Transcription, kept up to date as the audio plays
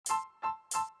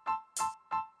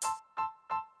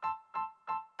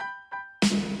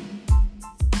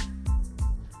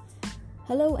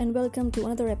Hello and welcome to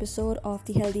another episode of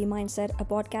The Healthy Mindset, a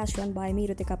podcast run by me,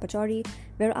 Ritika Pachori,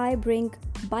 where I bring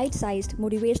bite-sized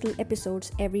motivational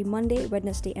episodes every Monday,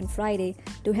 Wednesday and Friday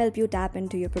to help you tap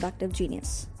into your productive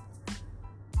genius.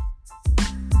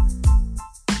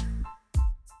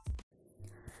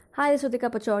 Hi, this is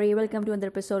Ritika Pachori. Welcome to another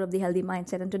episode of The Healthy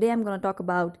Mindset, and today I'm going to talk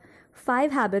about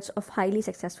 5 habits of highly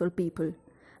successful people.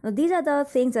 Now, these are the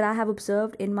things that I have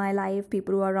observed in my life,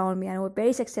 people who are around me and who are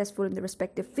very successful in their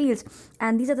respective fields,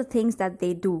 and these are the things that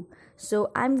they do. So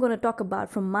I'm going to talk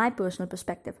about from my personal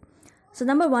perspective. So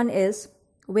number 1 is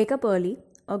wake up early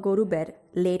or go to bed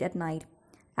late at night.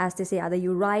 As they say, either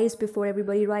you rise before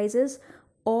everybody rises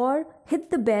or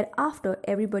hit the bed after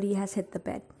everybody has hit the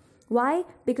bed. Why?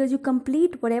 Because you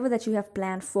complete whatever that you have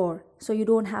planned for, so you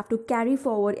don't have to carry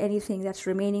forward anything that's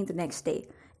remaining the next day,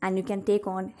 and you can take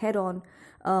on head on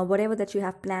whatever that you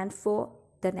have planned for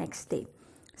the next day.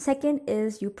 Second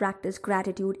is you practice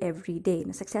gratitude every day.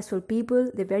 Now, successful people,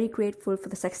 they're very grateful for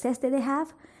the success that they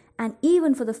have and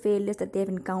even for the failures that they've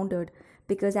encountered,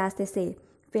 because as they say,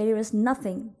 failure is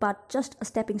nothing but just a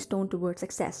stepping stone towards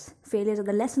success. Failures are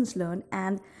the lessons learned,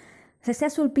 and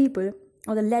successful people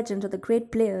or the legends or the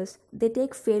great players, they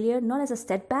take failure not as a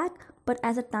setback but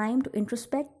as a time to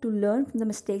introspect, to learn from the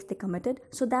mistakes they committed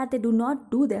so that they do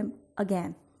not do them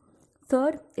again.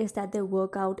 Third is that they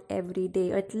work out every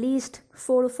day, or at least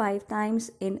 4 to 5 times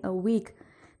in a week,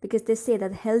 because they say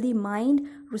that a healthy mind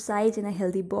resides in a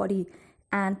healthy body,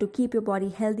 and to keep your body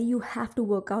healthy you have to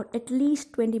work out at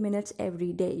least 20 minutes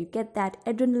every day. You get that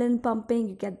adrenaline pumping,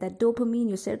 you get that dopamine,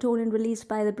 your serotonin released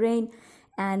by the brain,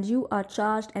 and you are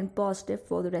charged and positive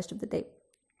for the rest of the day.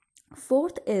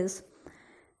 Fourth is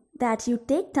that you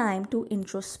take time to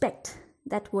introspect,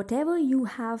 that whatever you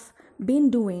have been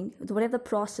doing, whatever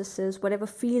processes, whatever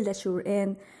field that you're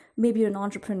in, maybe you're an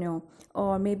entrepreneur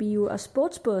or maybe you're a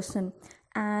sports person,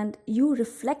 and you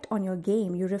reflect on your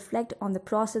game, you reflect on the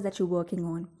process that you're working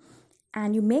on,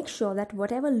 and you make sure that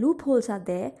whatever loopholes are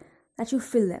there, that you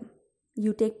fill them.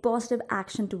 You take positive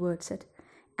action towards it.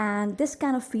 And this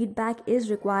kind of feedback is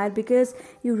required because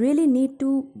you really need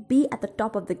to be at the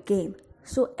top of the game.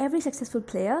 So every successful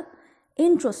player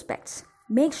introspects,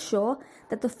 makes sure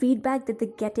that the feedback that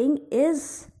they're getting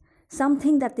is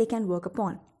something that they can work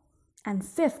upon. And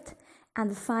fifth, and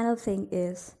the final thing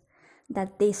is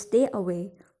that they stay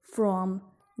away from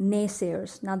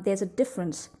naysayers. Now, there's a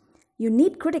difference. You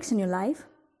need critics in your life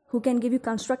who can give you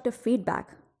constructive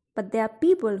feedback, but there are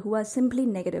people who are simply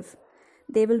negative.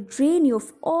 They will drain you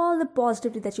of all the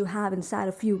positivity that you have inside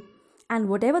of you, and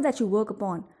whatever that you work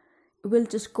upon will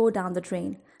just go down the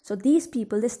drain. So these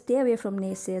people, they stay away from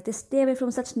naysayers, they stay away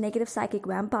from such negative psychic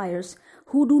vampires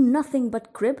who do nothing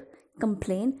but crib,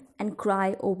 complain and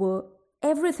cry over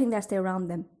everything that's there around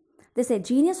them. They say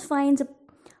genius finds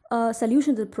a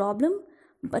solution to the problem,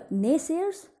 but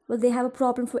naysayers, well, they have a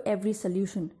problem for every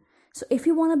solution. So if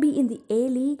you want to be in the A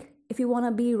league, if you want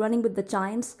to be running with the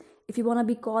giants, if you want to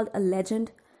be called a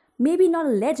legend, maybe not a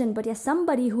legend, but yes,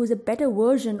 somebody who is a better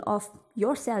version of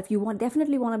yourself. You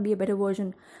definitely want to be a better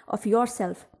version of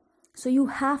yourself. So you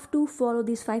have to follow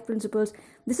these 5 principles.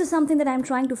 This is something that I'm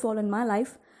trying to follow in my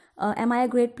life. Am I a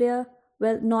great player?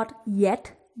 Well, not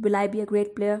yet. Will I be a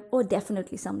great player? Oh,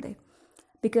 definitely someday.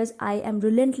 Because I am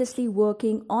relentlessly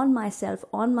working on myself,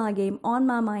 on my game, on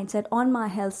my mindset, on my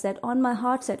health set, on my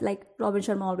heart set, like Robin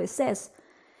Sharma always says.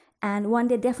 And one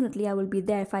day definitely I will be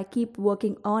there if I keep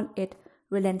working on it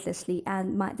relentlessly.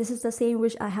 And this is the same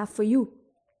wish I have for you.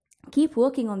 Keep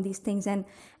working on these things, and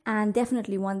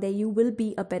definitely one day you will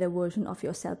be a better version of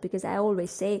yourself, because I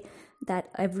always say that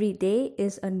every day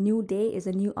is a new day, is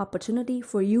a new opportunity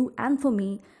for you and for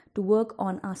me to work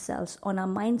on ourselves, on our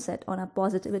mindset, on our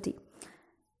positivity.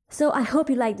 So I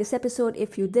hope you liked this episode.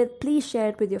 If you did, please share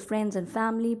it with your friends and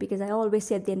family, because I always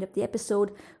say at the end of the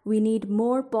episode, we need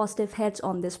more positive heads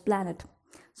on this planet.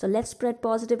 So let's spread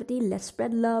positivity, let's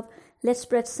spread love, let's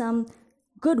spread some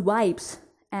good vibes,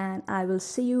 and I will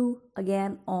see you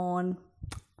again on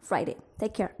Friday.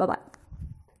 Take care. Bye-bye.